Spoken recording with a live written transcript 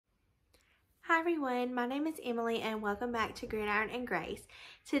Hi everyone, my name is Emily and welcome back to Gridiron and Grace.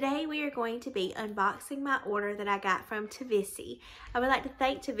 Today we are going to be unboxing my order that I got from Tivisiy. I would like to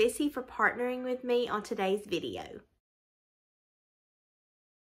thank Tivisiy for partnering with me on today's video.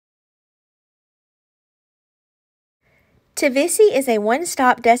 Tivisiy is a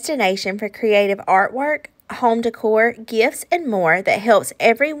one-stop destination for creative artwork, home decor, gifts, and more that helps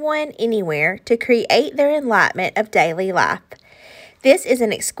everyone anywhere to create their enlightenment of daily life. This is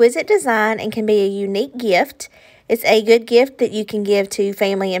an exquisite design and can be a unique gift. It's a good gift that you can give to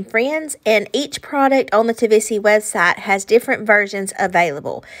family and friends, and each product on the Tivisiy website has different versions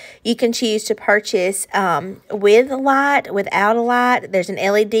available. You can choose to purchase with a light, without a light. There's an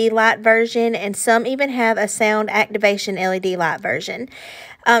LED light version, and some even have a sound activation LED light version.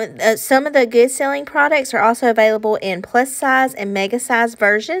 Some of the good selling products are also available in plus size and mega size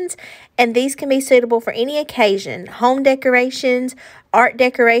versions, and these can be suitable for any occasion: home decorations, art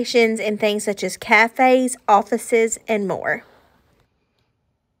decorations, and things such as cafes, offices, and more.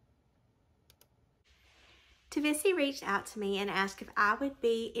 Tivisiy reached out to me and asked if I would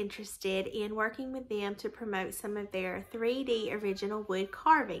be interested in working with them to promote some of their 3D original wood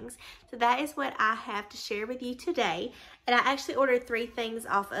carvings. So that is what I have to share with you today. And I actually ordered 3 things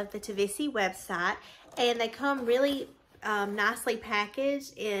off of the Tivisiy website, and they come really nicely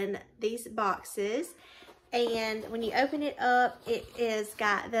packaged in these boxes. And when you open it up, it is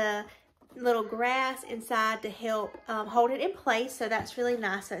got the little grass inside to help hold it in place, so that's really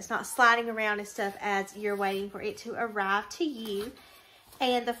nice, so it's not sliding around and stuff as you're waiting for it to arrive to you.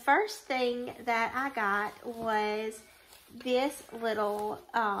 And the first thing that I got was this little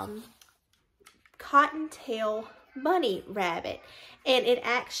cottontail bunny rabbit, and it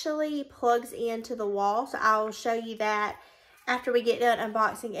actually plugs into the wall, so I will show you that after we get done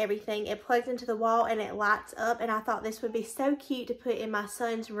unboxing everything. It plugs into the wall and it lights up, and I thought this would be so cute to put in my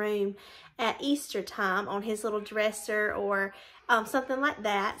son's room at Easter time on his little dresser or something like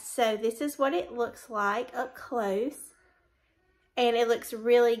that. So this is what it looks like up close, and it looks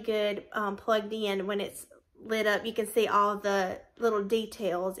really good plugged in. When it's lit up, you can see all the little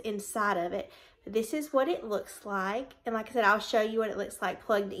details inside of it. This is what it looks like, and like I said, I'll show you what it looks like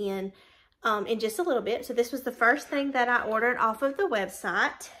plugged in just a little bit. So this was the first thing that I ordered off of the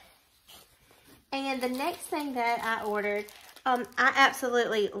website. And the next thing that I ordered, I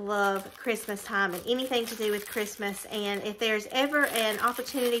absolutely love Christmas time and anything to do with Christmas. And if there's ever an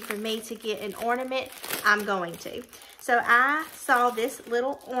opportunity for me to get an ornament, I'm going to. So I saw this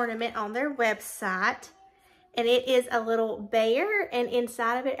little ornament on their website, and it is a little bear, and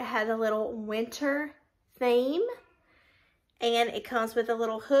inside of it has a little winter theme. And it comes with a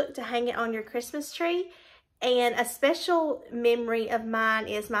little hook to hang it on your Christmas tree. And a special memory of mine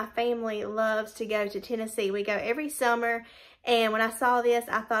is my family loves to go to Tennessee. We go every summer. And when I saw this,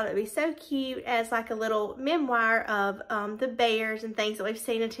 I thought it would be so cute as like a little memoir of the bears and things that we've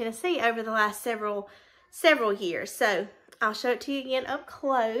seen in Tennessee over the last several years. So I'll show it to you again up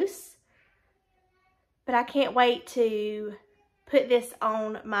close. But I can't wait to put this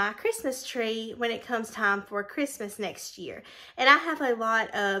on my Christmas tree when it comes time for Christmas next year. And I have a lot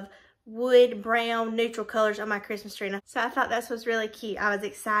of wood, brown, neutral colors on my Christmas tree. So I thought this was really cute. I was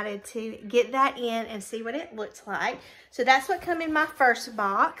excited to get that in and see what it looks like. So that's what come in my first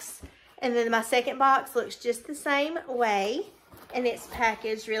box. And then my second box looks just the same way. And it's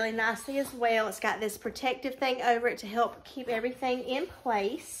packaged really nicely as well. It's got this protective thing over it to help keep everything in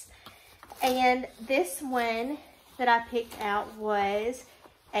place. And this one that I picked out was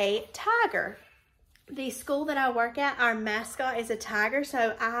a tiger. The school that I work at, our mascot is a tiger,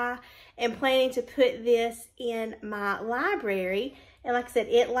 so I am planning to put this in my library. And like I said,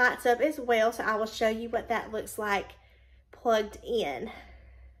 it lights up as well, so I will show you what that looks like plugged in.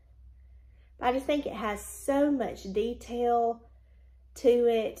 I just think it has so much detail to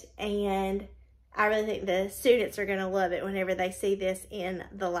it, and I really think the students are going to love it whenever they see this in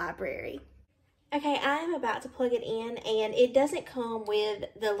the library. Okay, I am about to plug it in, and it doesn't come with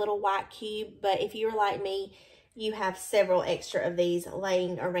the little white cube, but if you're like me, you have several extra of these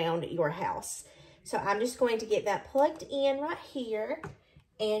laying around your house. So I'm just going to get that plugged in right here,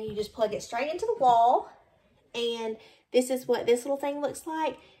 and you just plug it straight into the wall, and this is what this little thing looks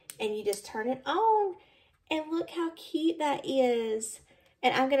like, and you just turn it on, and look how cute that is.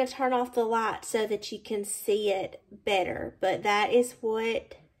 And I'm going to turn off the light so that you can see it better, but that is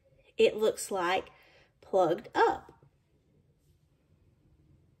what it looks like plugged up.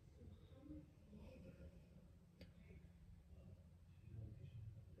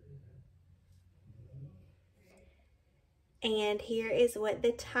 And here is what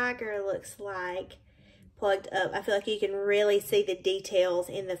the tiger looks like plugged up. I feel like you can really see the details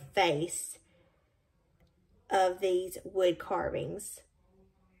in the face of these wood carvings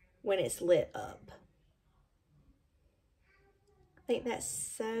when it's lit up. I think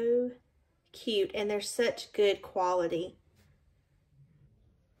that's so cute, and they're such good quality.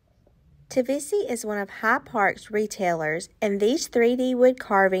 Tivisiy is one of High Park's retailers, and these 3D wood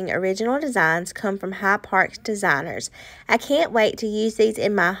carving original designs come from High Park's designers. I can't wait to use these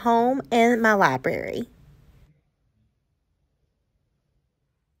in my home and my library.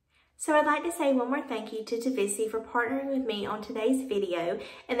 So I'd like to say one more thank you to Tivisiy for partnering with me on today's video,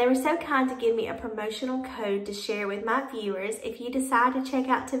 and they were so kind to give me a promotional code to share with my viewers. If you decide to check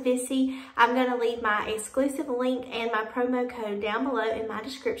out Tivisiy, I'm going to leave my exclusive link and my promo code down below in my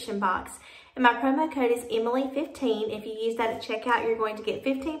description box. And my promo code is Emily15. If you use that at checkout, you're going to get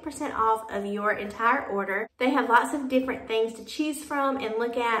 15% off of your entire order. They have lots of different things to choose from and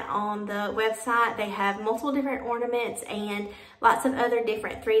look at on the website. They have multiple different ornaments and lots of other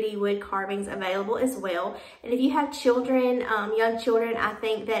different 3D wood carvings available as well. And if you have children, young children, I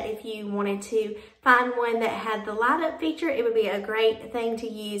think that if you wanted to find one that had the light up feature, it would be a great thing to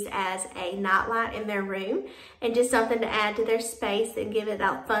use as a nightlight in their room and just something to add to their space and give it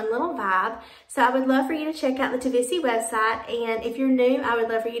that fun little vibe. So I would love for you to check out the Tivisiy website, and if you're new, I would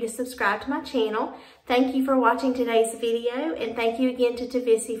love for you to subscribe to my channel. Thank you for watching today's video, and thank you again to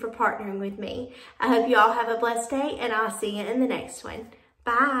Tivisiy for partnering with me. I hope you all have a blessed day, and I'll see you in the next one.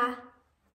 Bye.